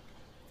来？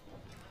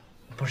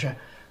不是，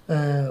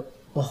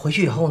我回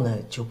去以后呢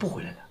就不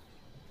回来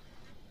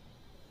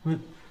了。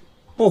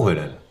不回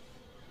来了？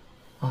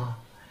啊，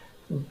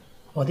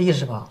我的意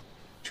思吧，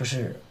就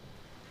是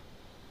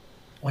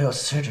我要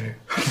辞职。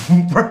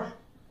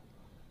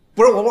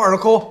不是我耳朵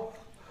抠。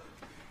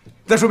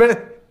再说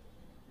遍，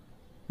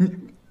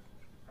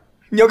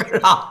你要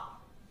干啥？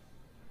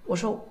我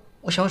说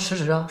我想要辞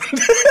职啊。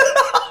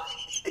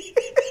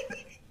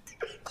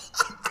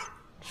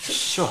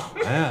笑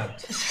啥呀？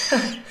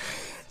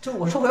就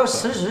我说我要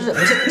辞职，怎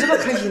么这么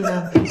开心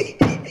呢？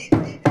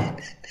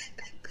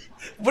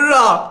不是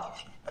啊，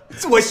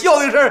我笑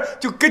的事儿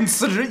就跟你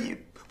辞职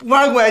不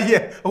发生关系。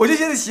我就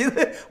现在寻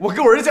思，我给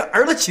我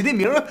儿子起的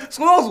名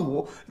宋耀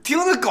祖，听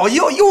着搞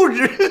幼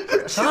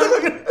稚。啥？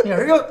你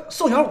儿子叫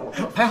宋小虎，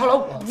排行老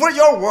五？不是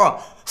小虎，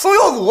宋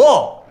耀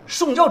祖。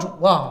宋教主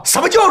啊？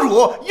什么教主？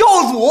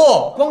耀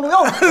祖，光宗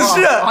耀祖。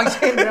是。啊，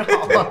这名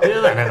好啊！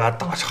别在那嘎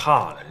打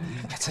岔了。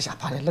这下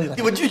把你乐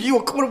的。我继续，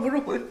我扣着不是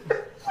我。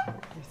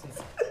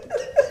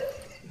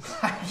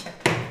哎呀，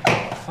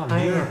放屁！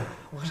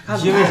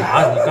因为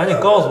啥？你赶紧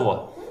告诉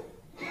我。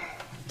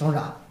董事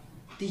长，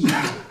第一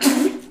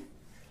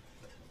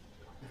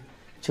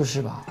就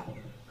是吧，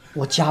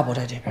我家不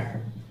在这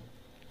边，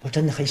我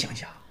真的很想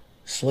家，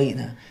所以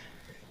呢，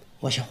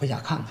我想回家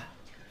看看。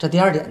这第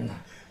二点呢，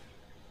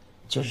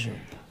就是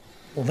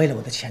我为了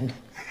我的前途，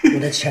我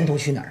的前途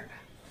去哪儿，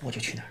我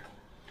就去哪儿。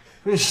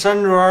不是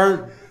山庄，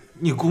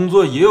你工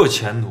作也有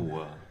前途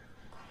啊。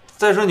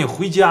再说你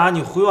回家，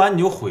你回完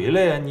你就回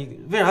来呀，你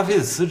为啥非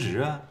得辞职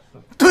啊？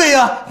对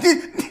呀，你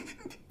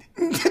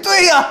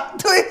对呀，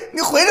对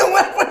你回来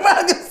为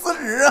啥你辞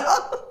职啊？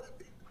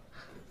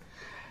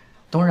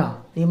董事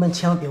长，你们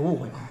千万别误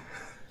会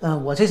啊！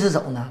我这次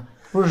走呢，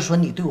不是说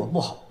你对我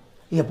不好，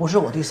也不是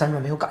我对山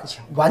庄没有感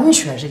情，完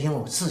全是因为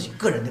我自己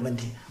个人的问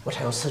题，我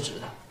才要辞职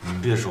的。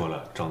你别说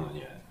了，张总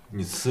监，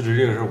你辞职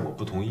这个事儿我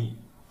不同意。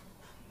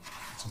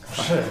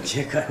不是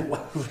这个，我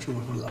说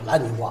老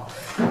烂句话，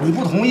你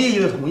不同意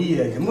就同意，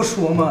人不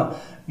说嘛，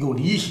有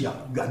理想、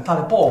远大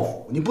的抱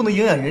负，你不能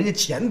影响人家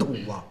前途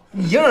啊！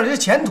你影响人家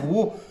前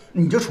途，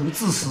你这属于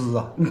自私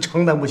啊，你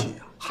承担不起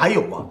啊。还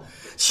有啊，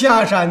象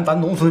牙山咱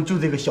农村就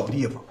这个小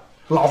地方，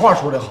老话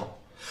说得好，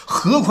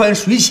河宽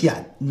水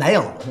浅难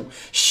养龙，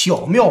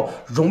小庙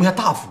容不下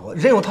大佛，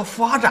人有它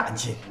发展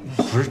去。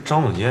不是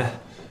张总监，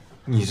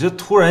你这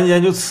突然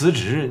间就辞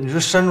职，你说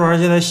山庄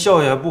现在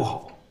效益还不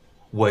好，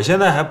我现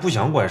在还不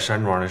想管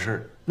山庄的事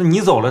儿，那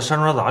你走了，山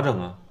庄咋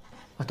整啊？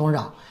董事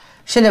长，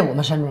现在我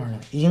们山庄呢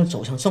已经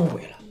走向正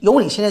轨了，由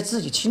你现在自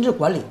己亲自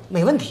管理，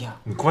没问题啊。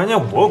你关键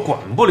我管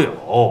不了，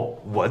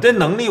我的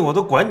能力我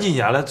都管几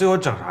年了，最后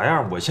整啥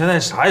样？我现在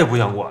啥也不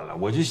想管了，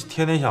我就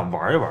天天想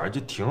玩一玩，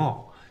就挺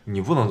好。你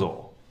不能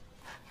走。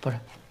不是，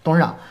董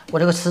事长，我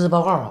这个辞职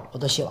报告啊，我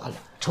都写完了，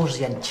抽时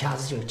间你签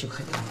字就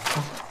可以了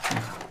啊。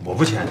我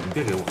不签，你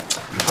别给我。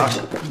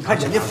你看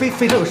人家非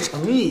常有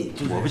诚意，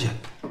我不签。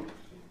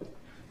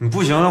你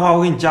不行的话，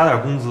我给你加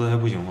点工资还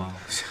不行吗？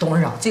董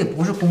事长，这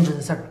不是工资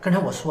的事儿，刚才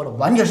我说了，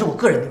完全是我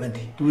个人的问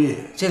题。对，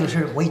这个事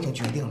儿我已经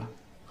决定了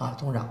啊，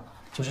董事长，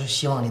就是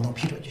希望你能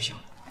批准就行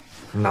了。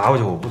你拿回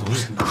去，我不同意。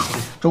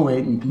周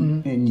伟，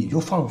你就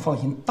放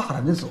心，大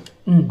胆的走，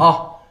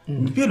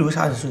你别留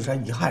下啥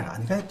遗憾啥，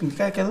你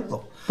该走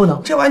走。不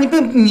能，这玩意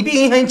儿你别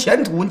影响人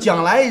前途，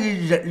将来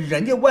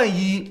人家万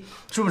一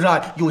是不是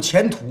啊有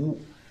前途，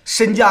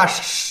身价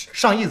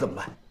上亿怎么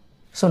办？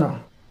宋总，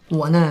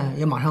我呢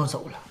也马上要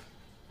走了。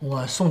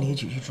我送你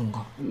几句忠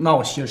告，那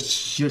我洗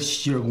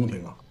耳恭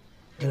听啊。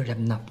这个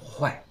人呢不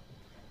坏，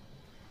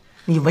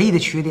你唯一的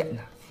缺点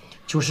呢，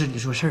就是你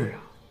做事儿啊，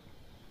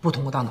不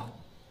通过大脑，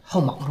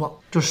好莽撞，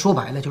就说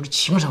白了就是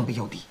情商比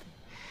较低。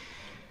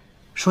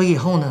所以以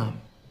后呢，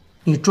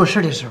你做事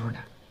的时候呢，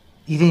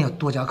一定要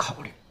多加考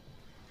虑，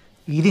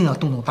一定要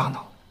动动大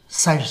脑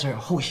，30事而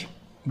后行。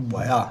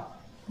我呀，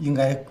应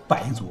该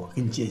摆一桌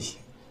给你践行，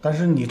但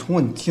是你通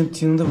过你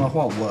听这番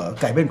话，我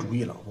改变主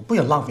意了，我不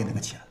想浪费那个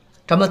钱。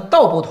咱们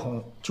道不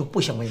同就不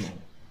相为谋，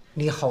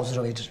你好自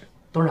为之。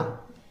董事长，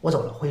我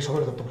走了，回去收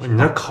拾个东西。你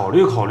再考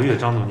虑考虑，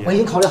张总监。我已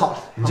经考虑好了。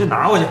你这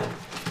拿过去，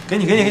给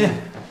你，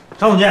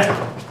张总监。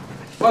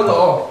慢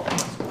走。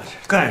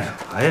干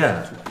啥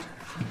呀？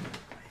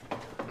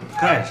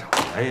干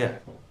啥呀？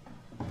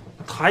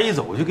他一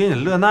走就给你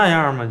乐那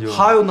样吗？就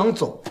他要能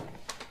走，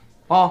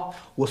啊，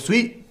我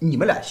随你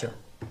们俩姓。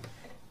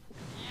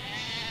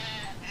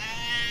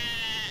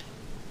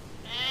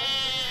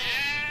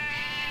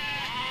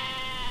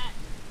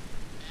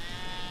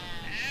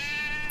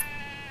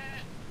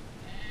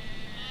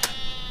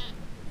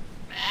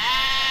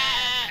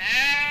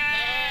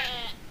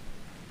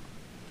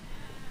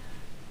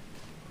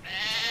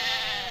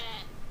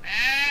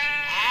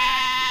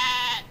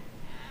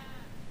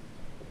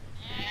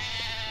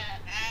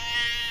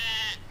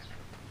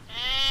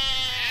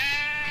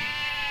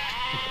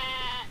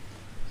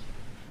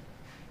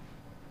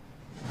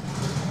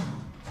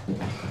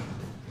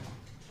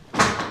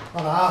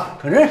大达，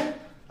可是，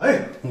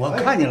哎，我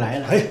看你来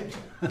了，哎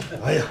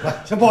呀，来，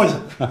先抱一下。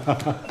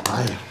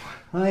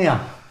哎呀，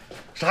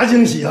啥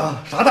惊喜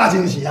啊？啥大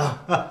惊喜啊？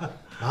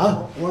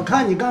啊！我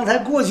看你刚才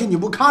过去，你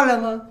不看了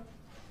吗？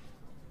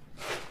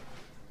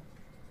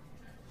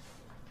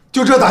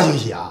就这大惊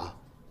喜啊？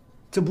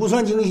这不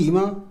算惊喜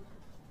吗？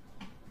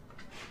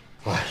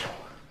哎呦，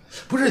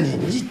不是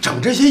你整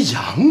这些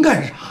羊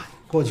干啥呀？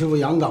过去不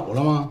养狗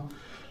了吗？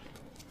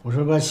我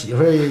说把媳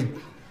妇儿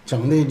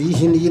整的离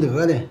心离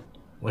德的。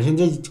我寻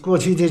思过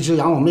去这只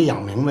羊我没养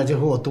明白，这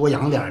回我多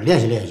养点练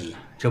习练习，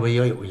这不也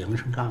有营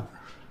生干活？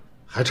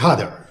还差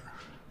点儿，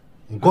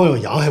你光有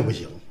羊还不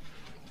行，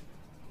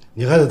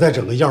你还得再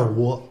整个燕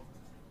窝。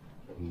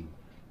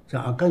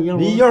咋干燕窝？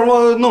你燕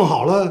窝弄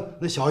好了，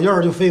那小燕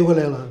儿就飞回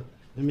来了。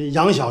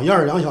养小燕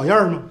儿，养小燕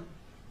儿吗？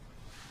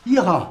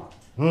呀，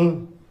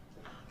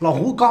老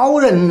胡高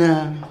人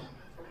呢。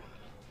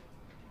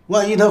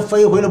万一它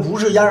飞回来不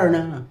是燕儿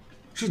呢？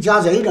是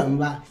家贼怎么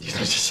办？你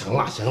这行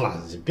了，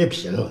别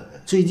贫了。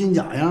最近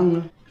咋样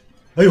啊？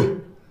哎呦，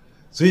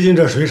最近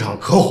这水厂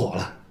可火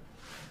了，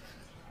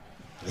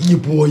一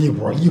波一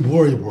波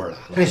的。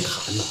这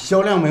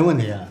销量没问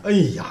题啊？哎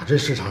呀，这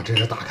市场真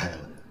是打开了。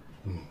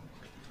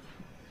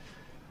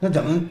那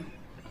怎么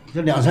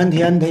这2、3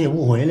天他也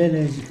不回来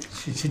了？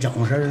是怎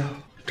么回事啊？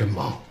真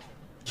忙，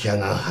天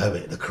南海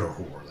北的客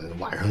户，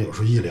晚上有时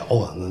候一聊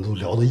啊，那都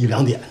聊到1、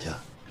2点去。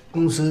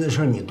公司的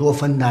事你多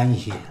分担一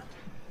些，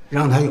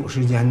让他有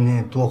时间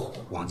呢多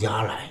往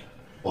家来。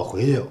我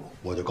回去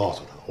我就告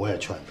诉他，我也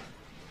劝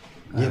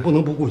他，你也不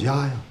能不顾家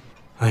呀。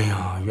哎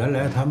呀，原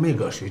来他没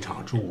搁水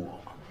厂住过，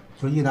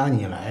就一打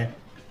你来，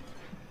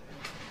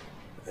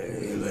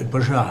不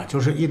是啊，就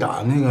是一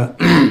打那个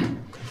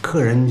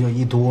客人就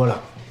一多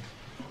了，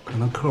可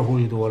能客户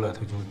一多了，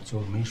他就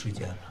没时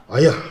间了。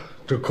哎呀，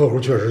这客户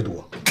确实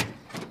多。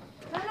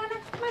来，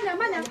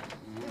慢点。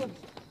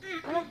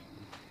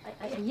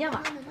哎呀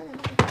妈！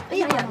哎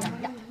呀，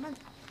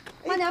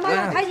慢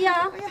点，开机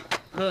啊！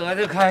喝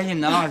的开心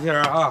呐，今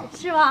儿啊，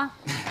是吧？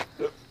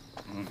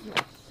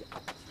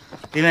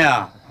弟妹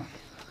啊，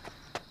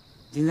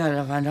今天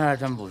这饭菜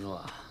真不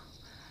错，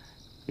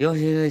尤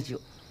其是酒，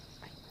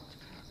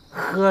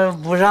喝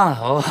不上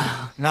头。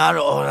拿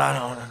走。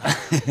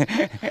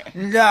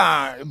你这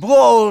样不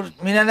够，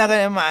明天再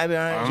给你买一瓶，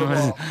行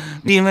不？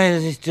弟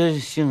妹这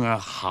性格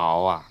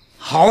好啊，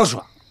豪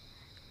爽、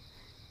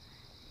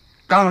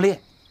刚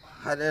烈，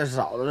还得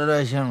嫂子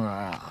这性格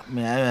啊，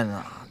绵绵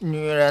呐，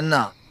女人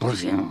呐，不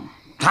行，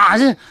她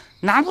是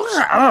拿不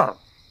手。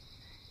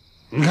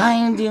你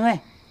看人弟妹，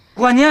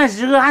关键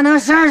时刻还能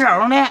上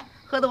手呢。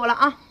喝多了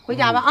啊，回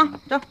家吧啊，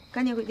走，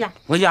赶紧回家。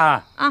回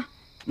家啊？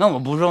那我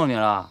不送你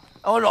了。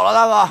我走了，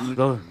大哥。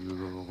走，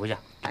回家。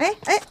哎呀，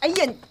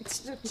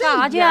干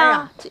啥去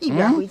啊？这一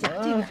边回家，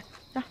这边。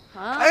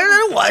哎，这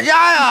是我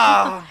家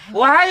呀！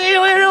我还以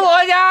为是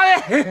我家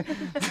呢。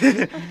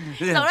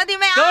走了，弟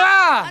妹啊，走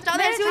了，早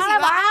点休息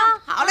吧啊！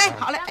好嘞，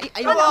好嘞。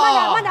哎呦，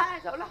慢点，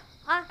走了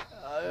啊。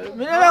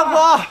明天再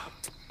喝。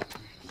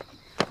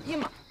哎呀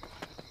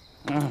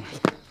妈！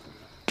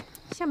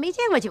像没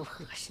见过酒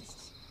喝似的。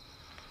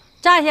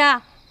站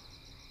下，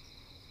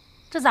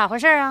这咋回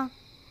事啊？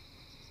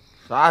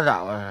咋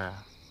回事？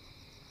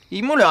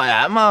一目了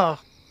然嘛，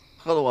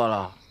喝多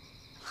了。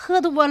喝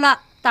多了，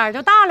胆儿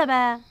就大了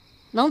呗，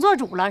能做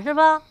主了是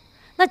吧？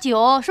那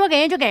酒说给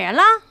人就给人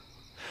了。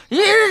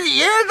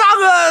人大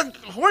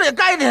哥活里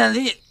盖天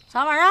地，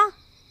啥玩意儿啊？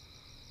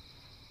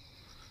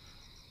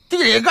地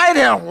里盖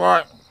天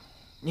活，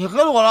你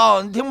喝多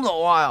了，你听不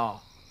懂话呀？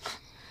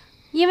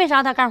因为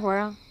啥他干活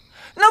啊？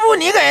那不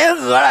你给人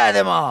讹来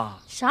的吗？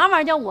啥玩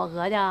意儿叫我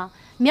讹的？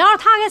苗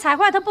他给踩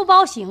坏，他不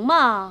包行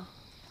吗？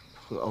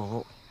泼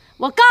妇！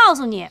我告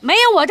诉你，没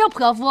有我这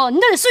泼妇，你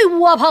都得睡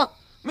窝棚。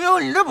没有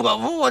你这泼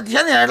妇，我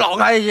天天老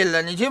开心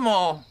了，你信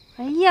不？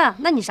哎呀，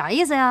那你啥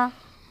意思呀？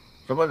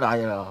什么啥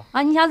意思啊？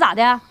啊，你想咋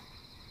的？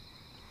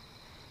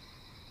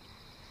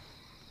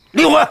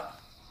离婚！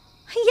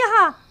哎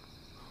呀，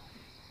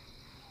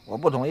我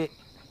不同意。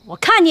我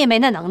看你也没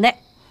那能耐，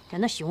跟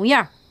那熊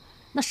样，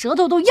那舌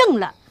头都硬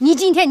了。你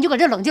今天你就搁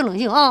这冷静冷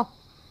静啊！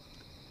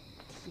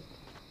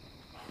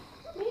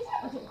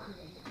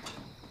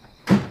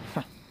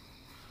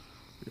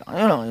冷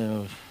静冷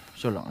静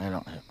就冷静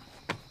冷静。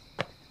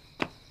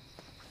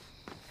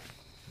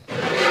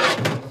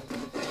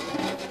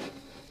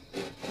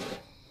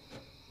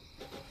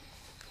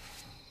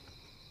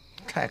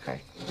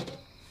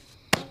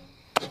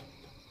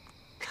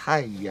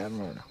太爷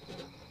们儿了，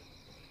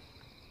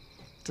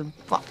真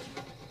棒！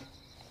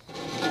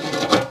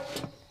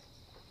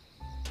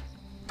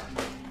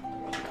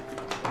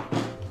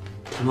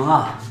小萌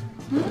啊，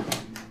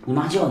你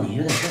妈叫你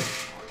有点事儿。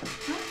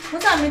我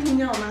咋没听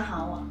见我妈喊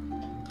我？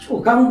是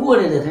我刚过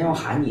来的，她让我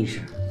喊你一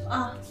声。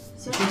啊，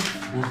行。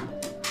啊，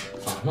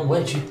那我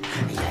也去。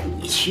哎呀，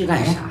你去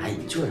干啥呀？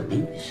你坐着没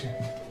你的事。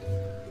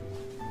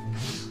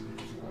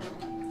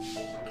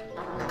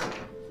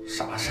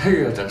啥事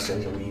儿啊？整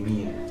神神秘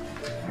秘的。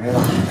儿子，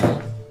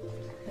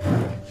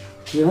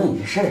因为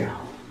你这事儿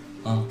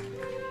啊，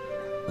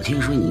我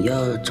听说你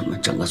要怎么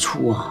整个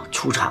醋啊？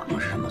醋厂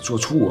是什么？做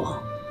醋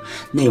啊？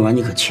那玩意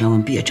儿你可千万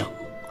别整。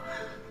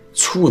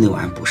醋那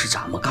玩意儿不是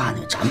咱们干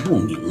的，咱不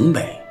明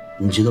白，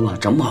你知道吧？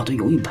整不好都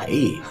容易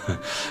赔。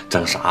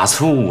整啥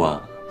醋啊？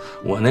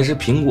我那是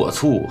苹果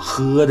醋，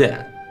喝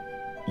的。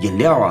饮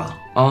料啊？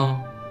啊！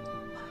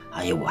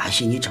哎呀，我还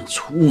寻思你整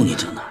醋呢，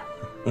整哪？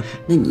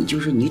那你就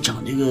是你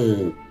整这个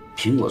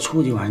苹果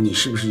醋这玩意儿，你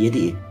是不是也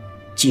得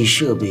进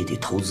设备得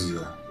投资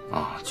啊？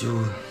啊，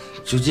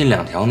就进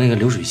2条那个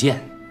流水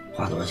线，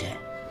花多少钱？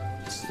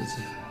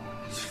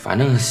反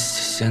正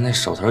现在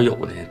手头有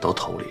的都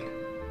投里了。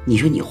你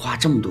说你花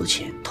这么多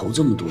钱，投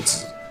这么多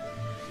资，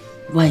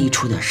万一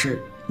出点事儿，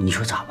你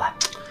说咋办？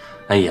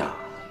哎呀，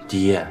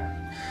爹，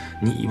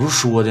你不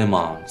说的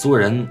吗？做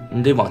人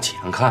你得往前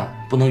看，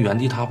不能原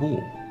地踏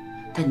步。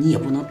但你也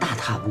不能大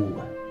踏步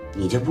啊，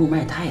你这步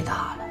迈太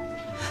大了，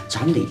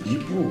咱们得一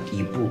步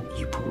一步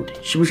一步的，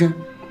是不是？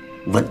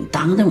稳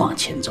当的往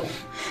前走，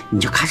你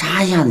就咔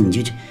嚓一下子你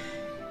就，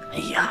哎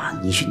呀，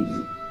你说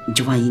你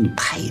就万一你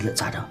赔了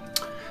咋整？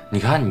你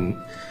看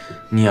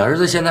你儿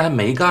子现在还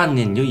没干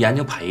呢，你就研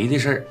究赔的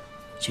事儿。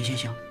行，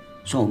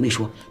算我没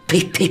说，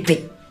赔，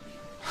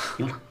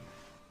有了。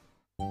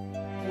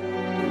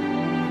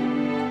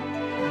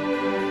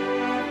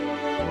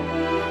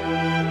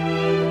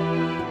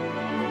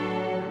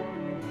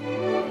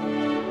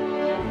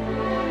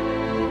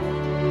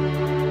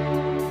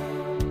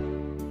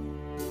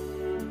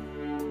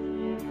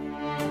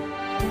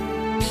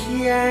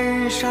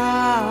天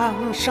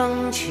上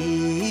升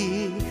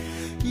起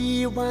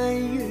一弯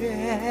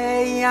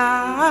月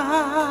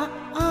呀，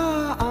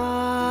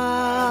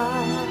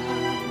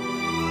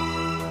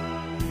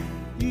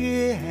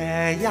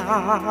月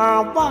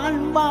呀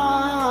弯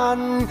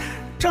弯，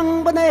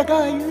正把那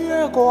个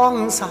月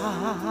光洒。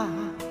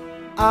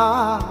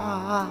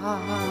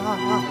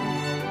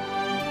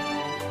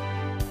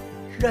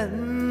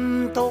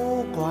人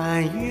都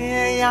管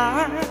月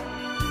牙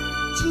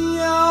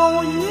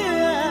叫月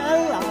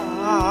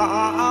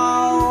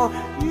老，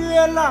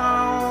月老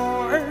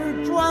儿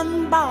转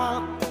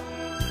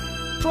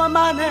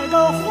把那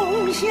个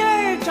红线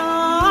儿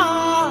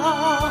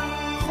扎，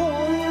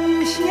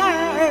红线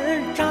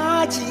儿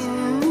扎进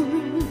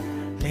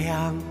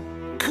2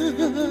颗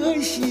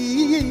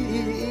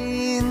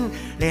心，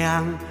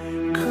两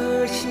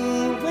颗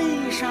心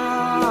为啥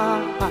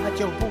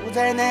就不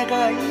在那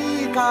个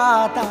一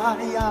疙瘩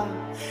呀？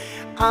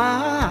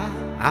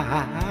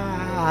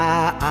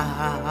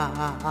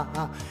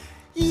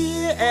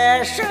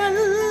夜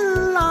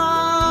深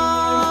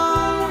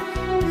了，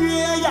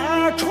月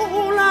牙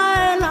出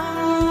来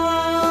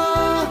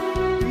了，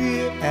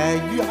月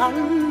圆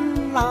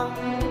了，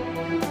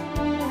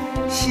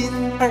心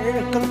儿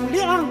更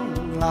亮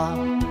了。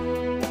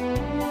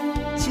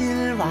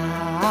今晚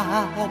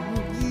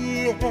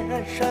夜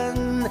深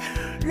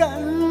人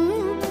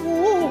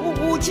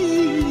不静，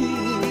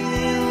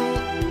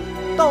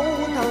都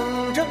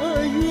等着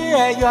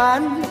月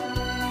圆，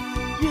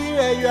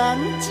月圆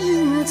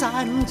进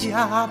咱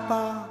家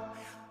吧。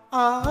啊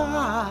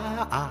啊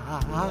啊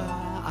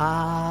啊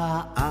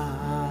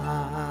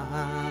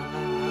啊！